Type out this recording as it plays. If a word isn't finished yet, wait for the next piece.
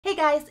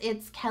guys,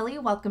 it's Kelly.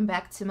 Welcome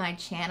back to my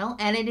channel,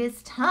 and it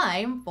is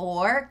time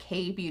for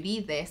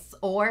K-Beauty This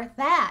or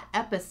That,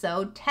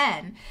 episode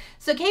 10.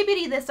 So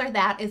K-Beauty This or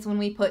That is when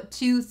we put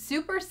two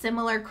super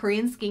similar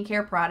Korean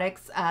skincare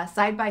products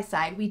side by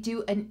side. We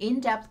do an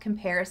in-depth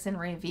comparison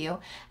review,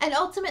 and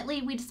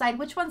ultimately we decide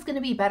which one's going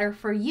to be better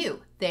for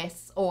you,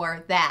 this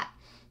or that.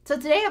 So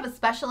today I have a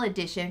special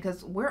edition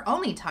because we're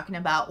only talking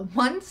about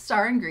one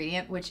star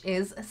ingredient, which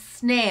is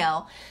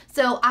Snail.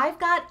 So I've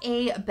got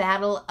a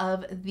battle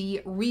of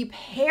the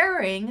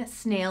repairing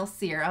Snail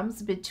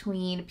serums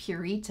between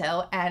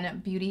Purito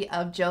and Beauty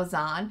of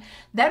Joseon.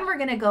 Then we're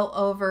going to go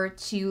over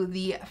to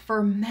the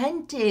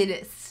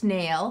fermented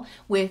Snail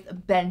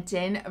with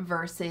Benton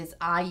versus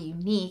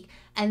Iunik.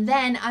 And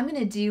then I'm going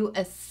to do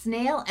a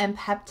Snail and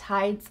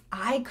Peptides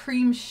eye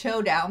cream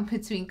showdown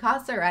between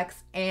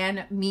Cosrx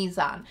and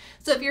Mizon.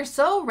 So if you're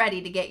so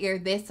ready to get your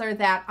this or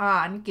that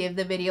on, give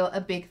the video a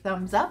big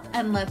thumbs up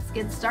and let's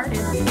get started.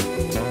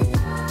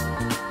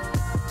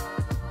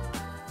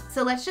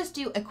 So let's just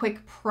do a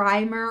quick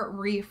primer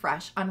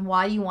refresh on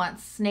why you want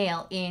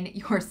Snail in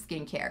your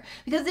skincare,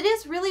 because it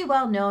is really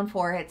well known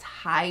for its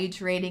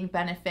hydrating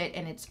benefit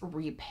and its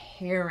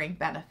repairing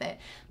benefit.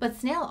 But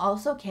Snail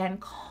also can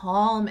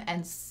calm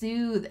and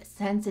soothe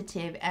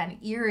sensitive and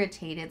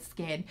irritated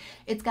skin.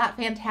 It's got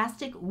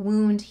fantastic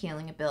wound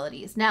healing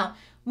abilities. Now,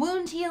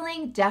 wound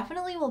healing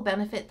definitely will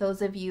benefit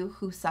those of you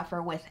who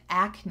suffer with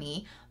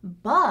acne,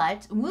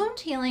 but wound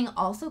healing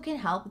also can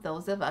help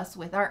those of us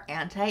with our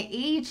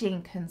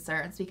anti-aging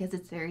concerns because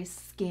it's very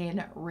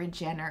skin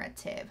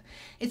regenerative.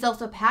 It's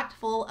also packed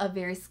full of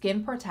very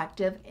skin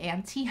protective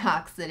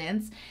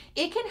antioxidants.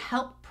 It can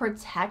help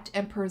protect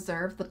and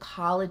preserve the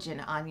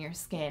collagen on your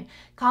skin.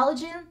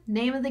 Collagen,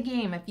 name of the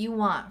game. If you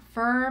want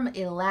firm,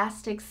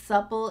 elastic,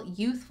 supple,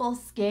 youthful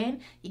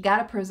skin, you got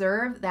to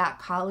preserve that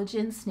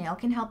collagen. Snail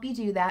can help you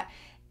do that.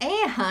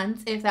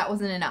 And if that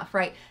wasn't enough,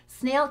 right,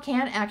 Snail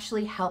can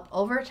actually help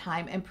over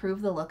time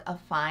improve the look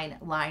of fine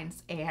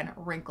lines and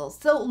wrinkles.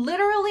 So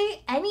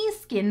literally any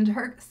skin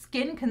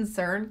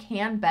concern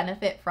can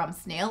benefit from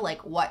Snail.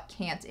 Like, what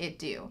can't it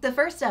do? The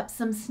first up,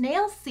 some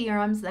Snail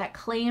serums that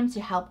claim to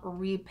help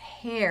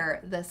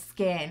repair the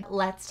skin.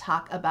 Let's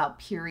talk about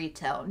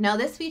Purito. Now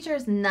this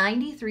features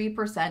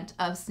 93%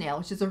 of Snail,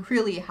 which is a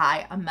really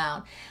high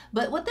amount.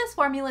 But what this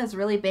formula is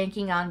really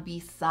banking on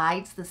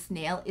besides the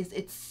Snail is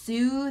its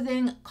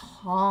soothing,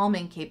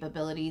 calming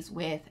capabilities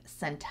with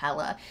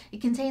centella. It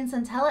contains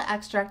centella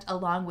extract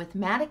along with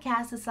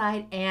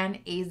madecassoside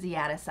and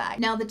azathioprine.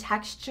 Now the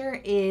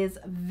texture is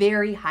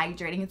very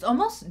hydrating. It's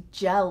almost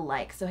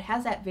gel-like, so it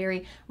has that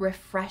very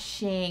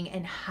refreshing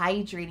and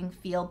hydrating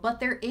feel, but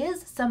there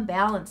is some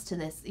balance to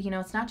this. You know,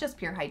 it's not just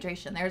pure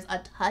hydration. There's a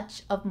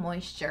touch of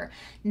moisture,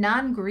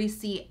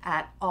 non-greasy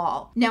at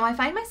all. Now I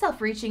find myself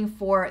reaching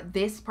for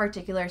this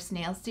particular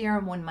Snail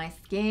serum when my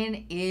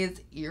skin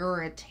is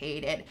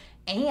irritated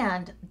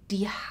and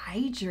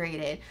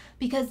dehydrated,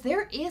 because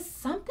there is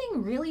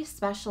something really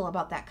special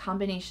about that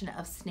combination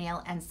of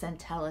Snail and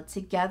centella.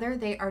 Together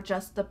they are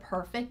just the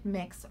perfect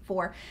mix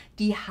for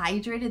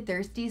dehydrated,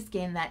 thirsty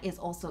skin that is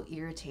also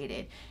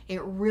irritated.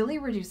 It really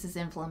reduces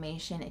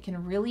inflammation. It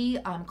can really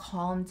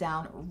calm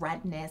down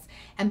redness,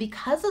 and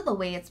because of the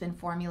way it's been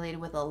formulated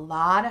with a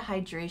lot of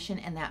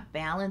hydration and that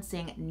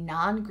balancing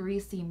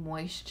non-greasy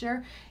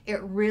moisture,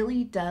 it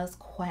really does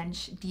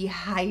quench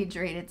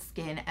dehydrated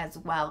skin as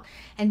well.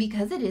 And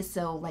because it is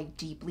so like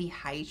deeply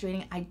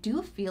hydrating, I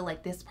do feel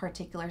like this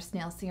particular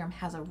Snail serum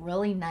has a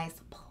really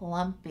nice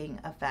plumping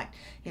effect.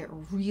 It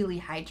really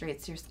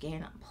hydrates your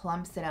skin,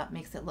 plumps it up,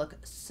 makes it look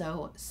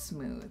so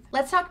smooth.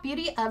 Let's talk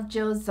Beauty of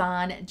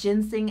Joseon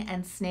Ginseng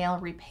and Snail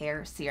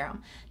Repair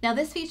Serum. Now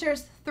this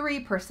features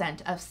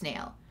 3% of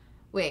Snail.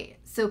 Wait,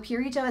 so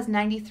Purito has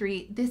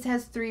 93, this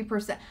has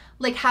 3%.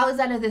 Like, how is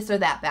that a this or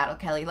that battle,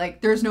 Kelly?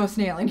 Like, there's no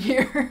Snail in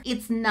here.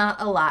 It's not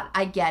a lot,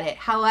 I get it.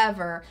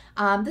 However,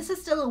 this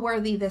is still a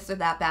worthy this or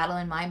that battle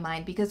in my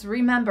mind, because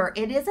remember,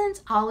 it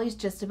isn't always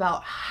just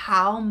about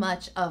how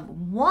much of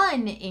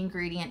one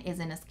ingredient is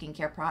in a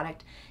skincare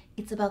product.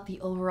 It's about the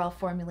overall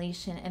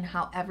formulation and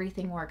how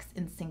everything works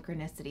in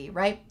synchronicity,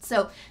 right?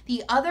 So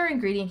the other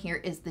ingredient here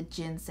is the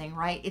ginseng,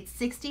 right? It's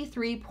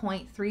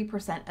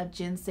 63.3% of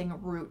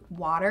ginseng root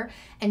water.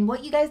 And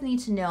what you guys need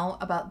to know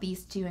about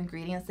these two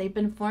ingredients, they've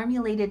been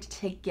formulated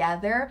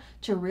together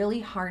to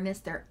really harness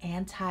their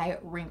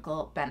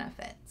anti-wrinkle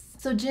benefits.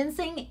 So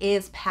ginseng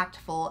is packed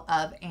full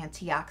of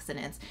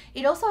antioxidants.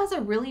 It also has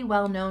a really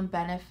well-known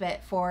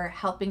benefit for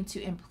helping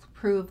to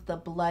improve the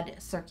blood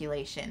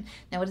circulation.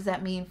 Now, what does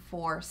that mean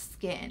for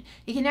skin?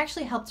 It can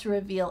actually help to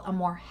reveal a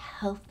more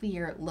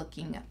healthier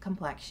looking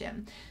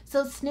complexion.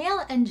 So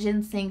Snail and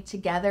ginseng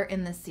together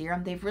in the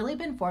serum, they've really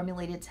been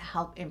formulated to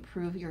help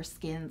improve your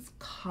skin's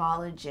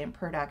collagen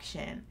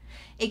production.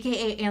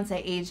 aka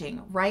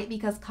anti-aging, right?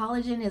 Because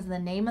collagen is the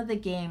name of the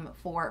game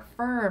for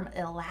firm,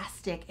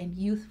 elastic, and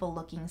youthful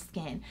looking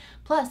skin.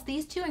 Plus,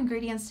 these two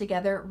ingredients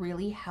together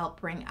really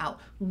help bring out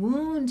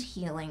wound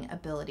healing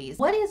abilities.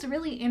 What is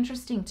really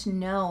interesting to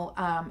know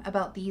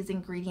about these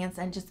ingredients,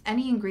 and just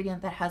any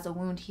ingredient that has a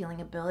wound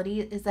healing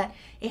ability, is that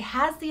it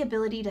has the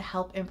ability to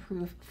help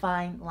improve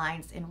fine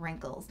lines and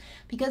wrinkles,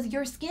 because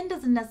your skin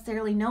doesn't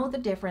necessarily know the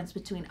difference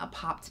between a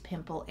popped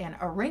pimple and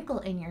a wrinkle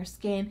in your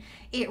skin.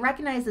 It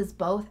recognizes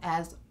both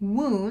as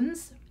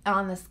wounds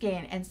on the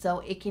skin, and so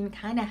it can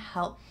kind of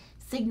help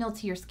signal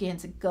to your skin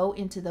to go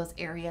into those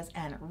areas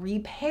and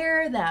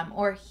repair them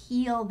or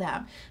heal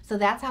them. So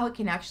that's how it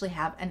can actually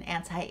have an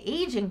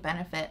anti-aging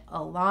benefit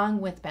along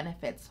with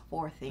benefits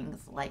for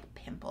things like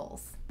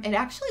pimples. It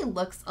actually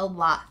looks a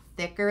lot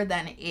thicker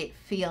than it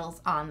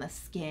feels on the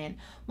skin.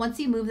 Once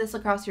you move this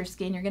across your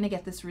skin, you're going to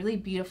get this really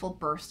beautiful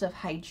burst of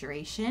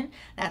hydration.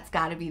 That's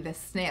got to be the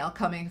snail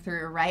coming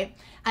through, right?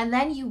 And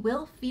then you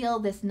will feel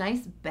this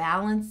nice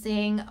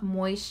balancing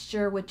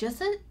moisture with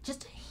just a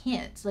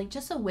hint, like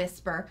just a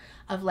whisper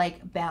of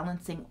like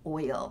balancing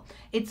oil.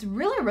 It's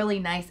really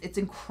nice. It's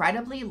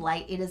incredibly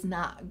light. It is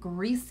not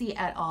greasy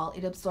at all.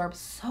 It absorbs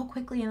so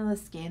quickly into the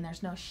skin.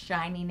 There's no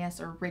shininess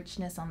or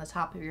richness on the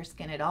top of your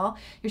skin at all.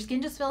 Your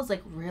skin just feels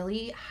like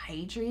really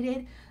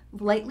hydrated,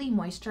 lightly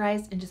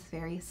moisturized, and just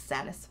very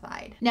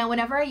satisfied. Now,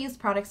 whenever I use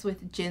products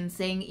with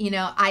ginseng, you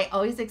know, I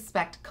always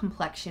expect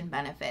complexion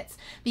benefits,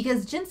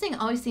 because ginseng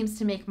always seems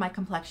to make my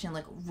complexion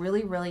look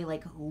really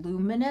like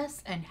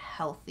luminous and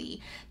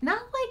healthy.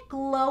 Not like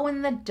glow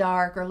in the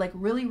dark or like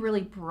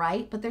really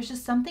bright, but there's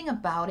just something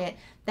about it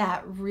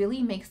that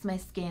really makes my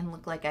skin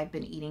look like I've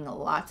been eating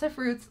lots of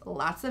fruits,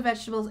 lots of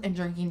vegetables, and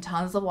drinking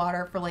tons of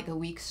water for like a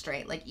week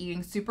straight, like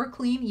eating super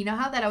clean. You know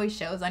how that always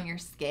shows on your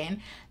skin?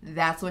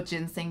 That's what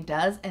ginseng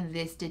does, and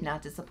this did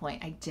not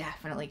disappoint. I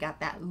definitely got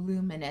that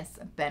luminous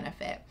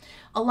benefit.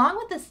 Along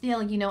with the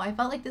Snail, you know, I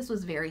felt like this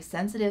was very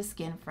sensitive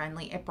skin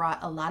friendly. It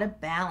brought a lot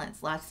of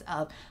balance, lots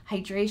of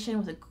hydration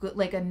with a good,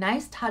 like a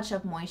nice touch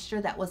of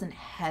moisture that wasn't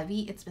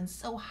heavy. It's been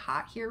so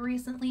hot here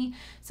recently,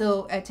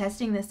 so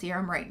testing the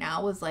serum right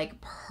now was like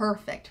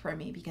perfect for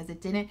me, because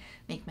it didn't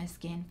make my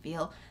skin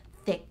feel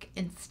thick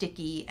and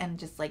sticky and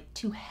just like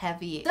too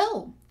heavy.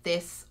 So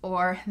this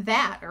or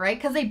that, right?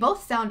 Because they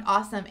both sound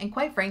awesome, and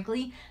quite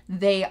frankly,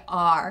 they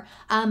are.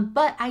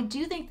 But I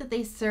do think that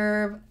they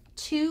serve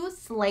two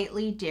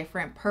slightly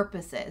different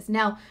purposes.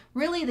 Now,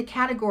 really the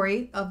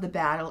category of the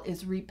battle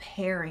is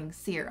repairing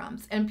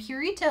serums, and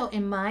Purito,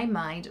 in my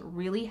mind,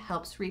 really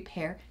helps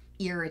repair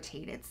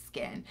irritated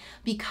skin,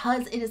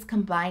 because it is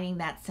combining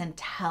that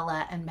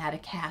centella and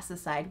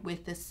madecassoside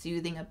with the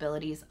soothing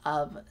abilities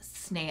of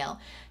Snail.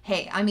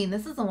 Hey, I mean,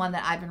 this is the one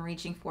that I've been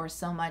reaching for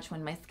so much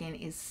when my skin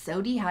is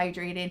so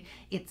dehydrated,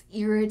 it's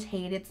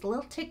irritated, it's a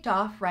little ticked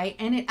off, right?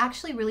 And it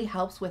actually really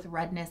helps with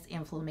redness,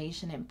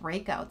 inflammation, and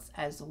breakouts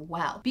as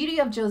well. Beauty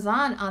of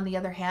Joseon, on the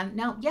other hand,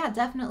 now, yeah,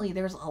 definitely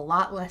there's a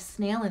lot less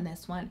Snail in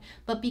this one,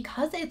 but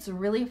because it's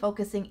really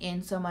focusing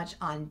in so much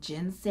on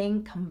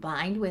ginseng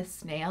combined with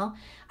Snail,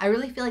 I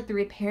really feel like the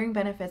repairing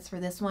benefits for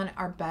this one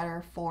are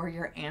better for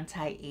your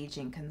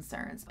anti-aging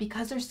concerns.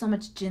 Because there's so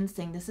much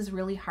ginseng, this is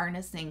really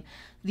harnessing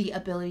the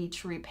ability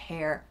to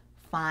repair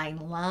fine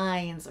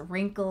lines,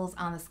 wrinkles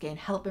on the skin,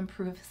 help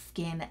improve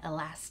skin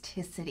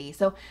elasticity.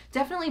 So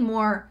definitely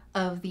more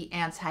of the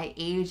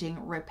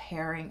anti-aging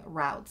repairing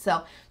route.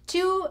 So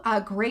two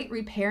great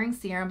repairing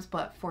serums,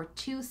 but for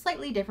two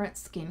slightly different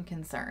skin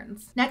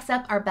concerns. Next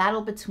up, our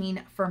battle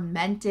between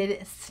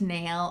fermented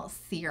Snail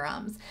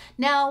serums.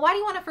 Now, why do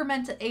you want to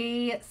ferment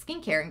a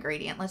skincare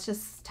ingredient? Let's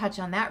just touch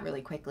on that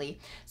really quickly.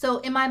 So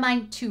in my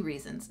mind, two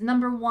reasons.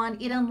 Number one,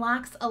 it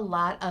unlocks a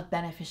lot of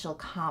beneficial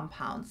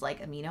compounds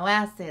like amino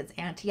acids,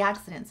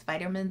 antioxidants,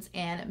 vitamins,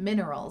 and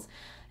minerals.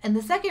 And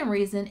the second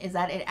reason is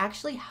that it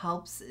actually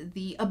helps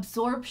the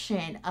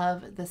absorption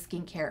of the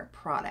skincare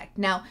product.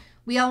 Now,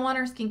 we all want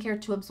our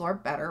skincare to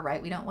absorb better,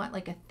 right? We don't want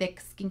like a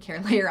thick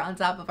skincare layer on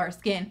top of our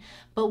skin.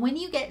 But when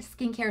you get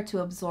skincare to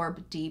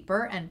absorb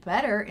deeper and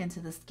better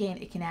into the skin,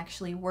 it can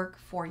actually work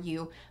for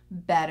you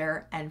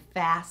better and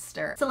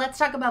faster. So let's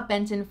talk about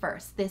Benton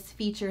first. This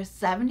features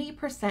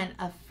 70%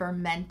 of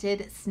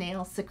fermented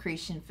snail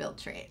secretion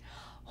filtrate.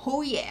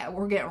 Oh yeah,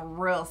 we're getting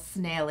real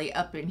snaily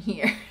up in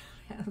here.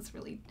 It was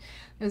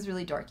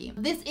really dorky.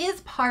 This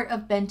is part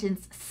of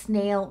Benton's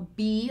Snail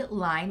Bee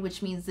line,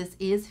 which means this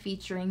is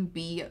featuring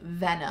bee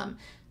venom.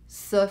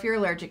 So if you're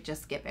allergic,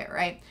 just skip it,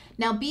 right?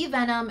 Now, bee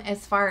venom,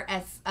 as far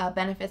as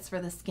benefits for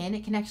the skin,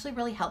 it can actually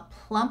really help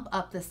plump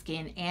up the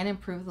skin and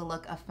improve the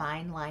look of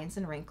fine lines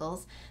and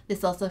wrinkles.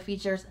 This also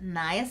features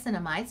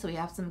niacinamide, so we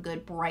have some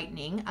good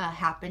brightening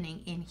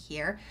happening in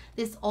here.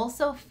 This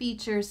also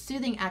features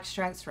soothing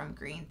extracts from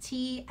green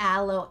tea,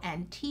 aloe,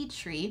 and tea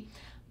tree.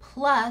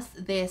 Plus,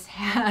 this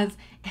has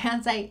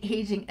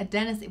anti-aging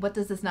adenosine. What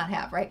does this not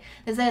have, right?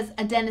 This has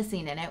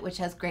adenosine in it, which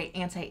has great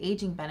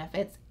anti-aging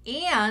benefits,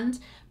 and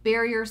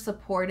barrier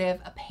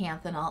supportive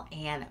panthenol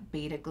and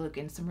beta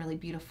glucan, some really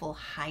beautiful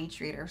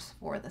hydrators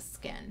for the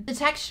skin. The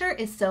texture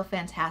is so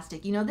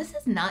fantastic. You know, this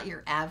is not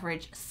your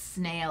average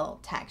snail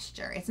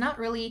texture. It's not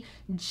really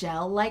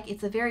gel-like.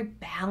 It's a very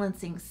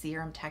balancing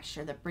serum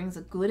texture that brings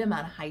a good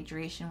amount of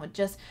hydration with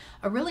just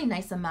a really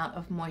nice amount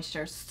of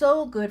moisture.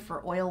 So good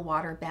for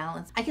oil-water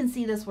balance. I can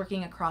see this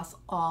working across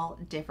all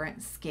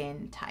different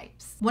skin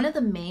types. One of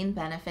the main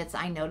benefits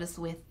I notice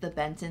with the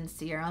Benton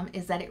serum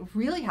is that it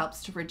really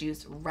helps to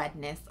reduce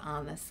redness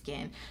on the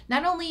skin.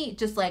 Not only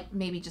just like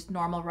maybe just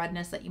normal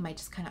redness that you might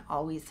just kind of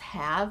always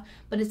have,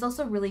 but it's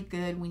also really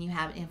good when you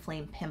have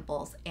inflamed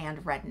pimples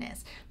and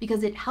redness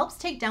because it helps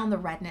take down the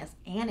redness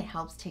and it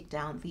helps take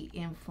down the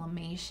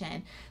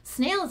inflammation.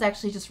 Snail is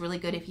actually just really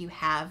good if you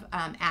have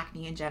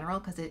acne in general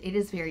because it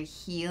is very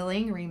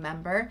healing,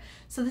 remember?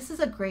 So this is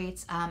a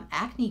great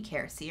acne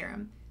care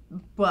serum.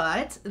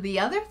 But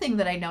the other thing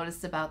that I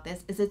noticed about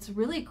this is it's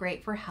really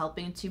great for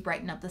helping to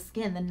brighten up the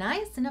skin. The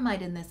niacinamide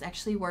in this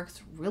actually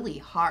works really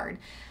hard.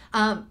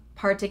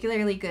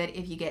 Particularly good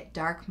if you get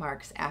dark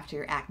marks after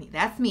your acne.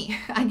 That's me.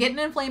 I get an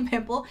inflamed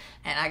pimple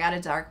and I got a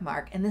dark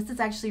mark. And this is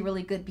actually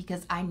really good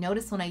because I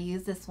notice when I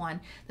use this one,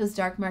 those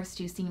dark marks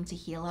do seem to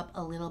heal up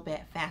a little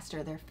bit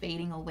faster. They're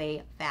fading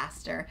away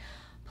faster.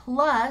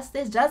 Plus,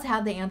 this does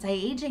have the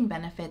anti-aging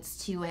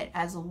benefits to it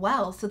as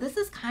well. So this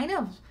is kind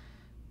of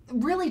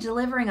really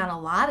delivering on a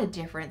lot of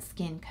different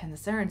skin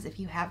concerns. If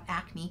you have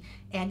acne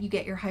and you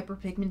get your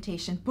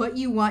hyperpigmentation, but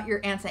you want your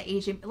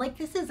anti-aging, like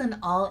this is an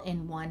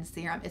all-in-one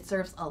serum. It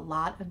serves a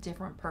lot of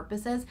different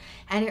purposes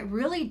and it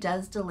really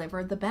does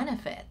deliver the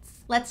benefits.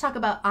 Let's talk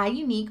about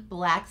Iunik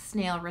Black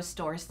Snail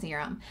Restore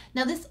Serum.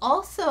 Now this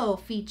also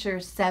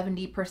features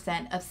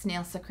 70% of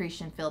snail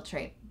secretion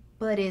filtrate,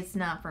 but it's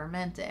not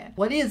fermented.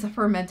 What is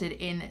fermented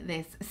in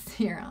this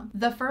serum?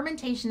 The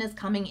fermentation is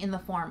coming in the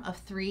form of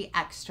 3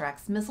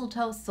 extracts: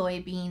 mistletoe,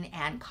 soybean,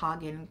 and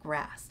Coggan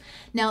grass.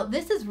 Now,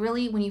 this is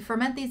really, when you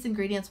ferment these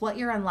ingredients, what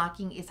you're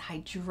unlocking is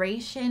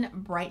hydration,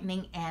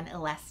 brightening, and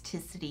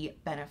elasticity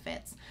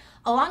benefits.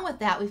 Along with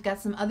that, we've got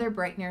some other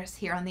brighteners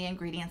here on the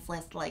ingredients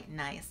list like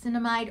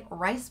niacinamide,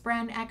 rice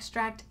bran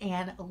extract,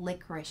 and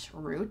licorice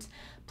root,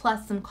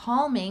 plus some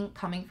calming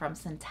coming from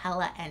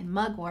centella and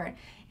mugwort,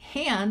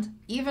 and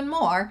even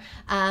more,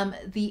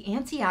 the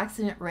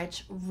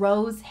antioxidant-rich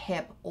rose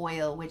hip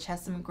oil, which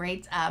has some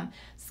great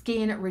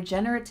skin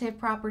regenerative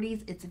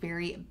properties. It's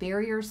very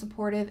barrier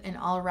supportive and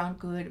all around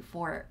good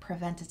for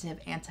preventative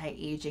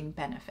anti-aging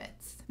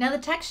benefits. Now the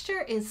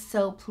texture is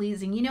so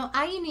pleasing. You know,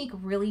 Iunik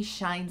really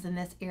shines in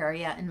this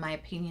area in my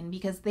opinion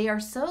because they are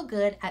so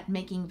good at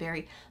making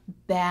very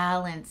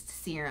balanced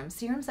serums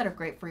that are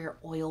great for your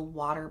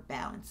oil-water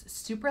balance.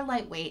 Super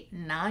lightweight,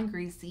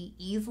 non-greasy,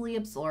 easily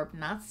absorbed,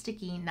 not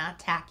sticky, not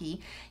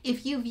tacky.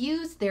 If you've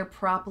used their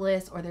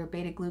propolis or their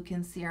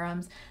beta-glucan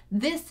serums,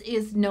 this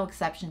is no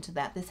exception to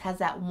that. This has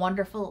that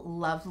wonderful,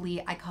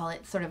 lovely, I call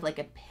it sort of like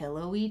a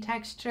pillowy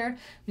texture.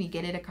 When you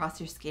get it across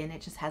your skin,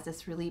 it just has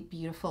this really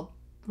beautiful,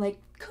 like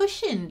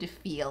cushioned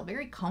feel,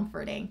 very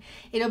comforting.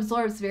 It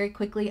absorbs very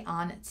quickly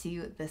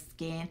onto the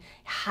skin,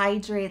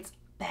 hydrates,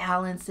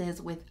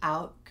 balances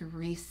without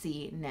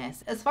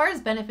greasiness. As far as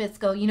benefits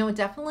go, you know, it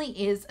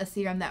definitely is a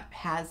serum that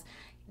has,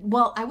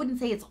 well, I wouldn't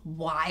say it's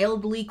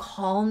wildly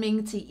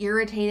calming to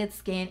irritated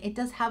skin. It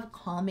does have a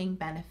calming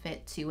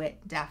benefit to it,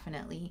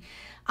 definitely.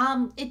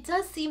 It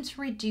does seem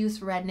to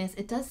reduce redness.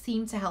 It does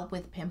seem to help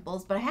with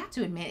pimples, but I have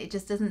to admit, it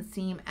just doesn't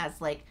seem as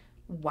like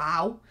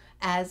wow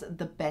as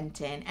the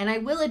Benton. And I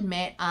will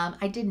admit,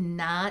 I did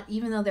not,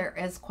 even though there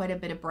is quite a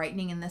bit of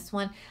brightening in this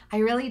one, I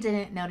really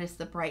didn't notice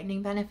the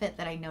brightening benefit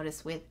that I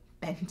noticed with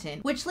Benton,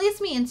 which leads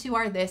me into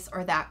our this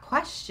or that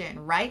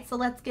question, right? So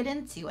let's get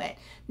into it.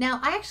 Now,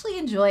 I actually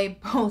enjoy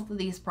both of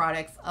these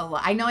products a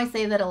lot. I know I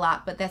say that a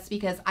lot, but that's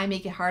because I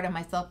make it hard on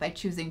myself by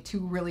choosing 2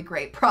 really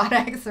great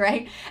products,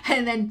 right?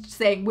 And then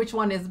saying which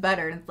one is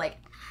better. And it's like,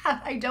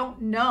 I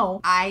don't know.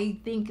 I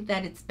think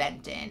that it's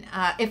Benton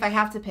if I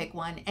have to pick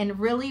one. And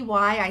really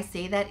why I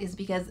say that is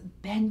because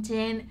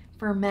Benton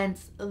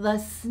ferments the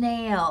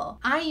snail.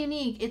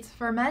 Iunik, it's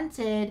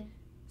fermented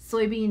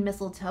soybean,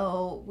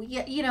 mistletoe,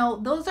 you know,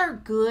 those are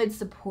good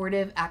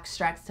supportive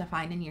extracts to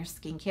find in your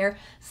skincare.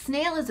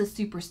 Snail is a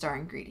superstar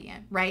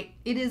ingredient, right?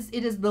 It is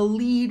the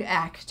lead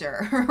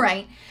actor,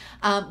 right?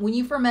 When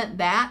you ferment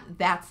that,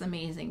 that's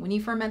amazing. When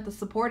you ferment the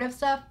supportive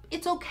stuff,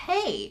 it's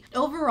okay.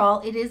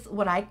 Overall, it is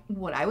what I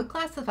would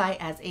classify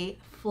as a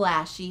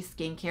flashy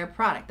skincare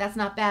product. That's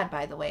not bad,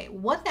 by the way.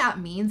 What that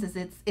means is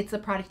it's a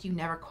product you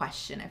never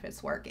question if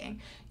it's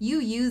working. You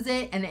use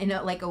it and in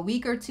like a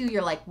week or 2,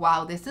 you're like,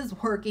 wow, this is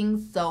working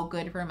so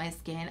good for my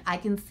skin. I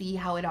can see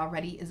how it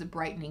already is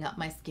brightening up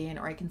my skin,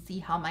 or I can see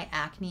how my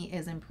acne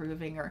is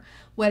improving, or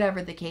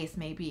whatever the case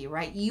may be,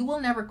 right? You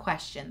will never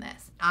question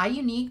this.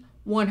 Iunik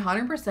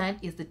 100%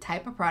 is the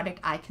type of product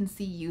I can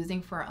see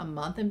using for a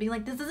month and being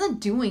like, this isn't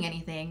doing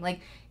anything.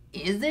 Like,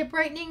 is it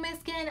brightening my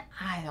skin?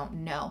 I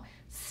don't know.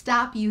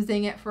 Stop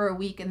using it for a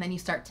week and then you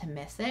start to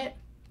miss it,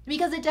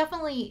 because it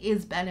definitely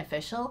is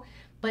beneficial,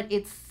 but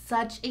it's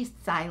such a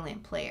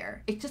silent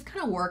player. It just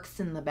kind of works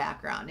in the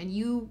background, and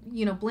you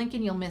know, blink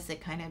and you'll miss it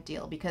kind of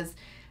deal, because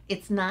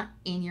it's not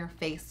in your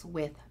face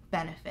with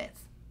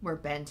benefits where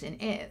Benton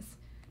is.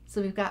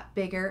 So we've got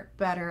bigger,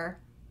 better,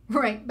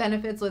 right,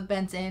 benefits with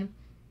Benton,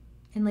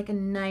 and like a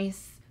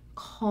nice,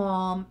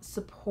 calm,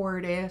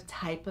 supportive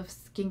type of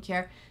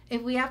skincare.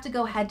 If we have to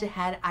go head to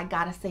head, I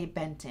gotta say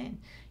Benton.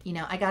 You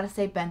know, I gotta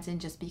say Benton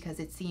just because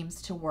it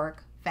seems to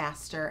work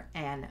faster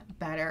and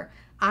better.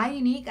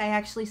 Iunik, I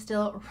actually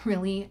still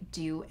really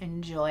do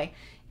enjoy.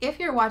 If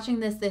you're watching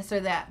this or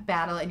that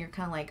battle and you're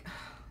kind of like,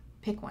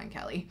 pick one,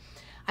 Kelly.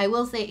 I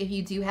will say, if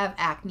you do have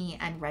acne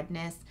and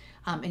redness,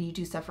 and you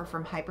do suffer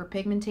from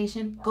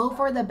hyperpigmentation, go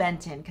for the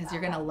Benton, because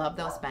you're gonna love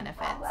those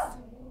benefits.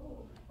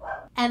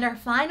 And our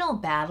final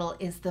battle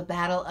is the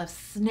battle of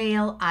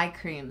Snail eye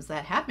creams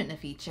that happen to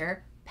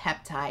feature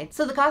peptides.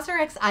 So the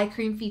Cosrx eye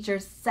cream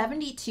features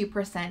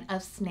 72%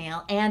 of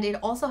Snail, and it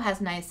also has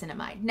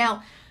niacinamide.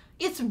 Now,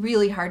 it's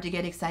really hard to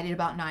get excited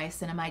about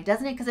niacinamide,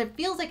 doesn't it? Because it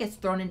feels like it's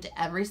thrown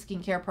into every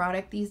skincare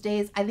product these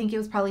days. I think it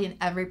was probably in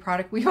every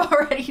product we've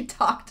already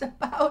talked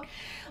about.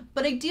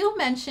 But I do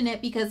mention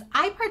it because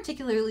I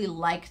particularly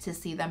like to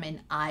see them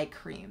in eye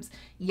creams.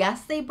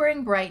 Yes, they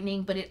bring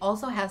brightening, but it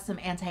also has some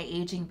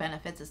anti-aging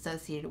benefits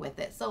associated with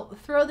it. So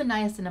throw the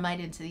niacinamide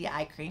into the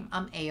eye cream.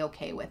 I'm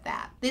a-okay with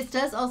that. This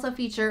does also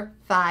feature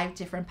 5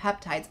 different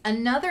peptides.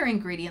 Another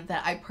ingredient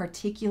that I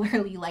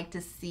particularly like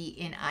to see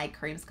in eye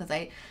creams, because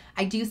I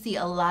do see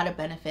a lot of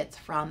benefits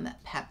from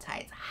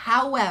peptides.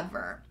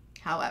 However,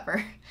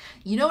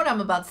 you know what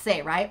I'm about to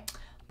say, right?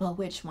 But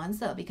which ones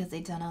though? Because they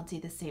don't all do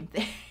the same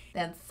thing.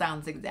 That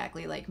sounds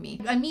exactly like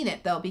me. I mean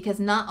it though, because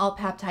not all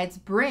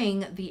peptides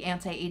bring the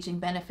anti-aging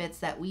benefits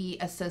that we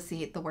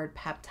associate the word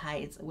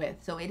peptides with.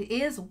 So it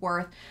is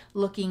worth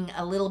looking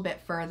a little bit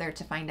further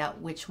to find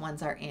out which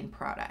ones are in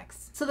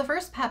products. So the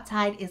first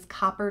peptide is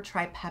copper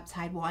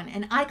tripeptide 1,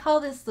 and I call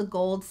this the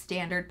gold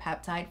standard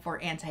peptide for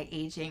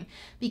anti-aging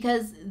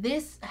because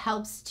this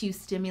helps to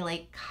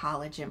stimulate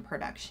collagen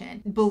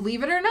production.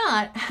 Believe it or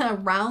not,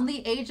 around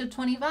the age of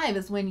 25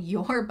 is when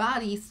your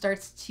body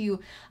starts to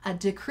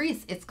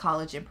decrease its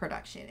collagen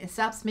production. It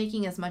stops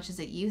making as much as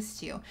it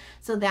used to.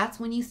 So that's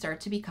when you start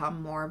to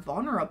become more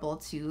vulnerable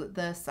to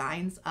the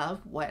signs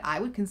of what I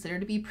would consider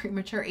to be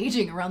premature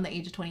aging around the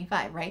age of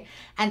 25, right?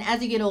 And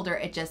as you get older,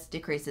 it just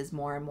decreases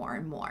more and more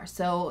and more.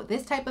 So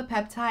this type of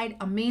peptide,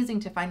 amazing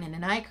to find in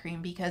an eye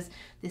cream because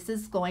this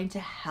is going to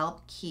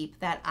help keep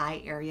that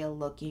eye area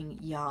looking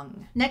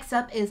young. Next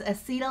up is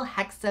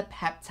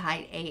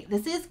acetylhexapeptide 8.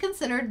 This is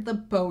considered the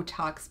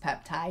Botox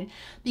peptide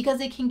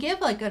because it can give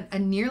like a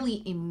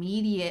nearly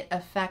immediate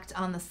effect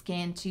on the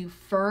skin to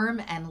firm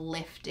and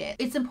lift it.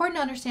 It's important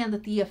to understand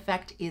that the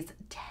effect is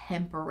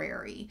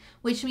temporary,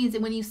 which means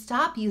that when you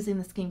stop using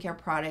the skincare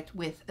product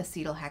with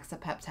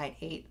acetylhexapeptide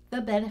 8,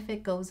 the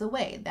benefit goes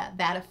away.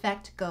 That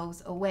effect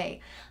goes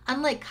away.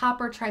 Unlike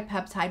copper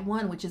tripeptide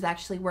 1, which is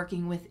actually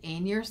working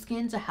within your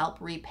skin to help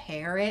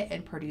repair it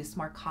and produce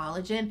more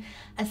collagen,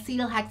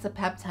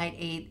 acetylhexapeptide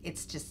 8,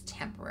 it's just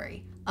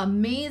temporary.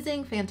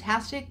 Amazing,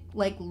 fantastic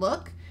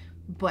look,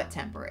 but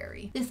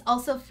temporary. This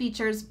also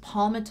features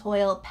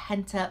palmitoyl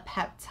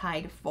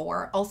pentapeptide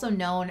 4, also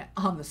known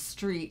on the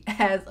street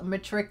as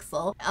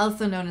matrixyl,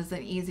 also known as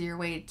an easier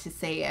way to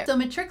say it. So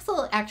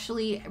matrixyl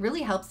actually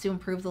really helps to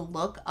improve the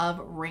look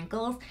of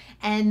wrinkles,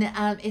 and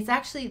it's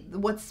actually,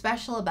 what's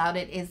special about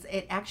it is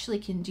it actually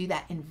can do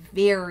that in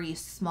very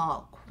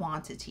small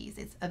quantities.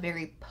 It's a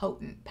very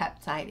potent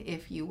peptide,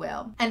 if you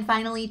will. And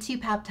finally, 2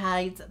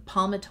 peptides,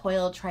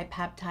 palmitoyl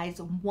tripeptides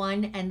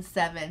 1 and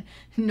 7,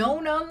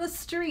 known on the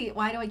street,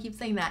 why do I keep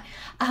saying that,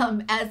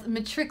 as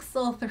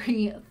matrixyl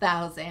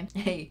 3000.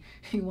 Hey,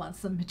 you want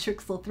some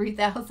matrixyl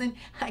 3000?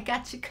 I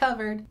got you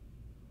covered.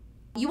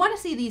 You want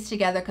to see these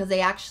together because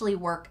they actually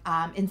work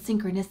in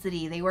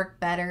synchronicity. They work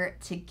better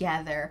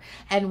together.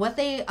 And what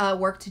they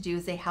work to do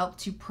is they help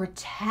to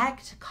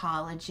protect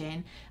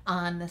collagen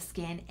on the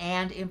skin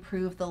and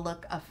improve the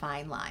look of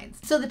fine lines.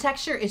 So the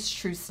texture is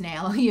true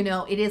snail. You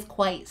know, it is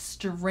quite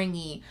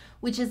stringy,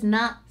 which is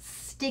not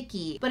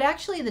sticky, but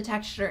actually the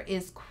texture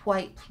is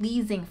quite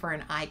pleasing for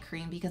an eye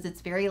cream because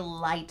it's very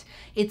light.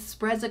 It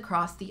spreads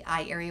across the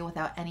eye area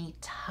without any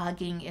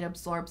tugging. It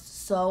absorbs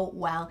so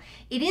well.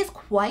 It is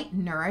quite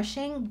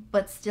nourishing,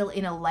 but still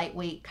in a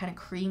lightweight kind of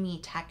creamy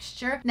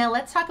texture. Now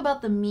let's talk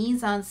about the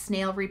Mizon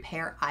Snail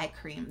Repair Eye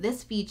Cream.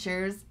 This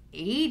features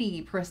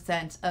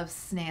 80% of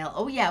snail.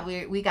 Oh yeah,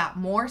 we got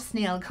more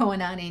snail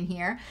going on in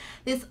here.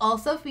 This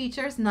also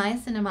features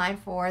niacinamide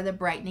for the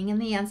brightening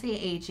and the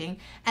anti-aging,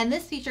 and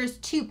this features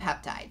 2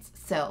 peptides.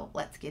 So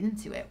let's get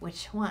into it.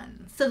 Which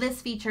ones? So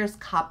this features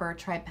copper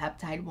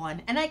tripeptide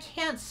 1, and I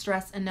can't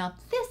stress enough,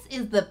 this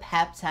is the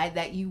peptide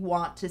that you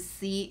want to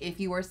see if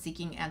you are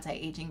seeking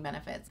anti-aging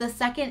benefits. The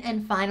second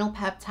and final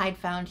peptide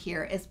found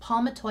here is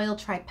palmitoyl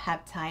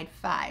tripeptide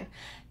 5,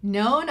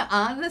 known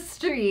on the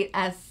street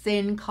as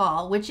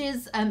Sincol, which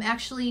is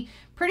actually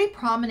pretty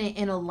prominent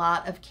in a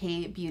lot of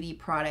K-beauty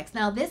products.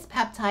 Now, this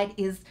peptide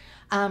is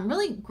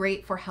really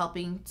great for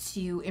helping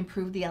to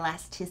improve the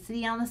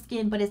elasticity on the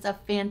skin, but it's a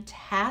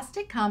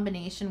fantastic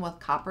combination with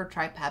copper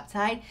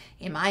tripeptide,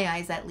 in my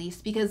eyes at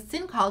least, because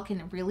Ginseng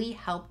can really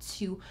help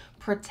to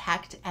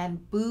protect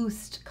and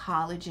boost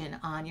collagen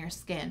on your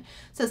skin.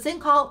 So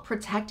Ginseng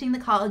protecting the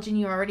collagen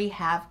you already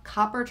have,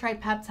 copper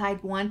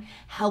tripeptide 1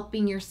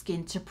 helping your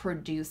skin to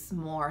produce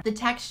more. The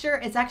texture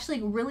is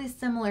actually really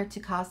similar to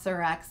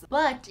Cosrx,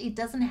 but it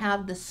doesn't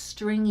have the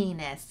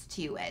stringiness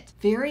to it.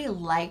 Very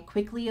light,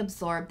 quickly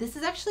absorbed. This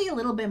is actually a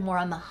little bit more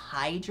on the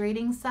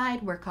hydrating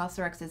side, where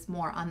Cosrx is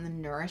more on the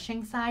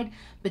nourishing side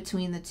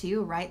between the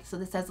two, right? So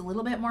this has a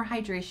little bit more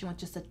hydration with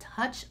just a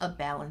touch of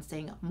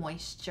balancing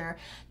moisture.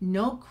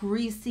 No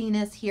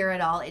greasiness here at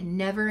all. It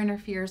never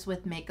interferes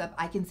with makeup.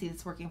 I can see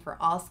this working for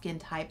all skin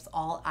types,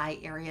 all eye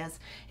areas.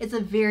 It's a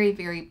very,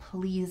 very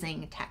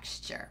pleasing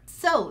texture.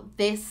 So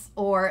this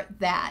or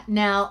that.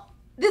 Now,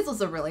 this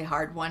was a really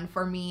hard one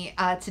for me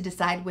to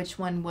decide which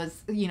one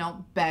was,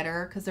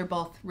 better, because they're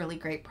both really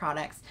great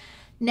products.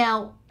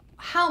 Now,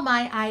 how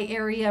my eye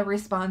area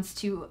responds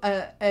to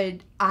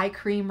an eye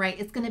cream, right?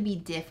 It's going to be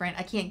different.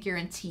 I can't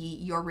guarantee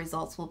your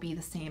results will be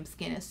the same.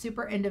 Skin is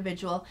super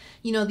individual.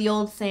 The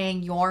old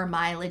saying, your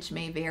mileage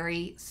may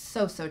vary.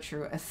 So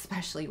true,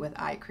 especially with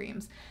eye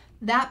creams.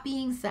 That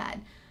being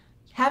said,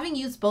 having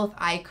used both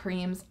eye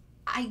creams,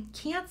 I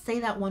can't say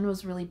that one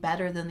was really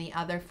better than the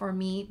other for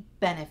me,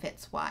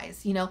 benefits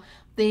wise.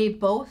 They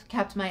both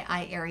kept my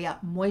eye area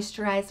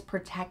moisturized,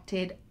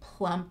 protected,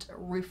 plumped,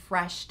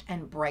 refreshed,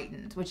 and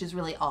brightened, which is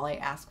really all I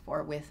ask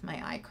for with my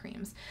eye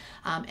creams.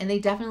 And they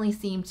definitely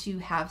seem to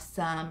have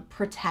some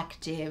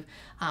protective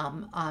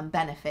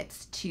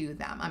benefits to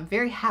them. I'm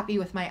very happy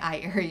with my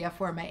eye area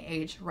for my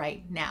age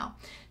right now.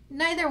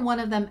 Neither one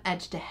of them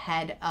edged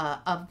ahead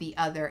of the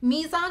other.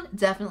 Mizon,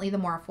 definitely the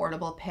more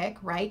affordable pick,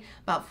 right?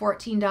 About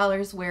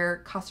 $14,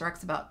 where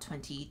Cosrx about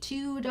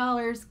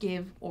 $22,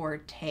 give or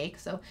take.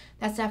 So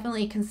that's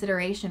definitely a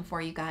consideration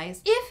for you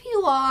guys. If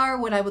you are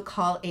what I would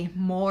call a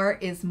more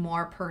is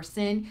more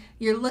person,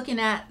 you're looking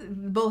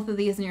at both of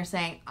these and you're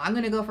saying, I'm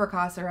gonna go for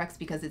Cosrx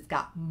because it's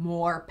got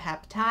more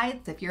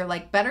peptides. If you're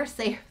like, better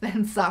safe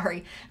than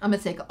sorry, I'm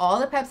gonna take all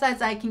the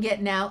peptides I can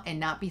get now and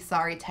not be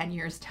sorry 10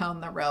 years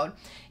down the road.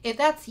 If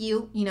that's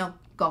you,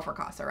 go for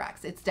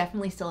Cosrx. It's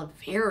definitely still a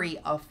very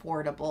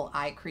affordable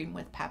eye cream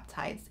with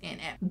peptides in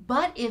it.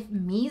 But if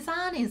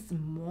Mizon is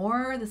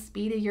more the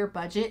speed of your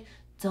budget,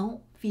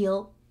 don't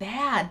feel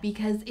bad,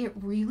 because it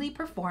really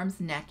performs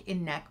neck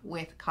and neck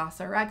with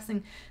Cosrx.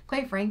 And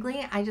quite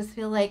frankly, I just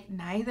feel like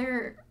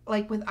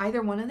with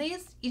either one of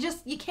these,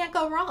 you can't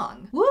go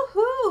wrong.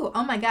 Woohoo!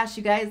 Oh my gosh,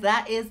 you guys,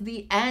 that is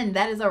the end.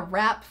 That is a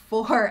wrap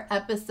for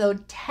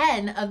episode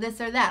 10 of This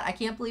or That. I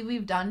can't believe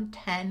we've done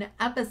 10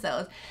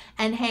 episodes.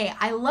 And hey,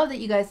 I love that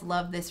you guys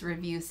love this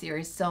review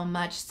series so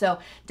much. So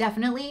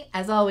definitely,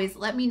 as always,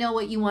 let me know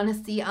what you want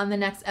to see on the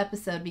next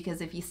episode,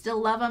 because if you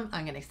still love them,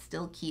 I'm going to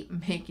still keep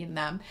making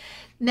them.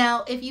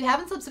 Now, if you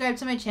haven't subscribed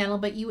to my channel,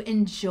 but you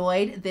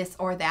enjoyed This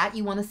or That,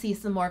 you want to see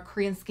some more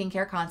Korean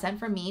skincare content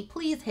from me,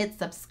 please hit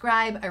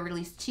subscribe. I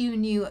release 2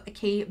 new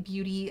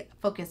K-beauty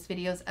focused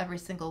videos every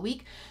single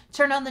week.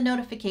 Turn on the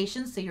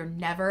notifications so you're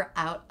never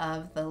out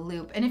of the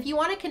loop. And if you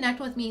want to connect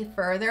with me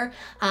further,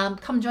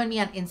 come join me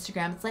on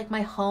Instagram. It's like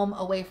my home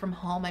away from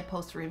home. I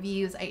post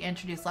reviews. I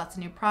introduce lots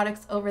of new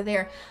products over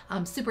there.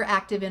 I'm super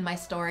active in my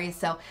stories.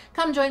 So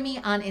come join me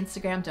on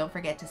Instagram. Don't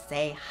forget to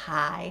say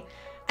hi.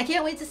 I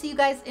can't wait to see you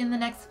guys in the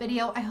next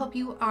video. I hope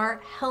you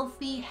are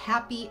healthy,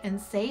 happy, and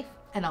safe,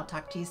 and I'll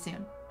talk to you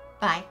soon.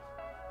 Bye.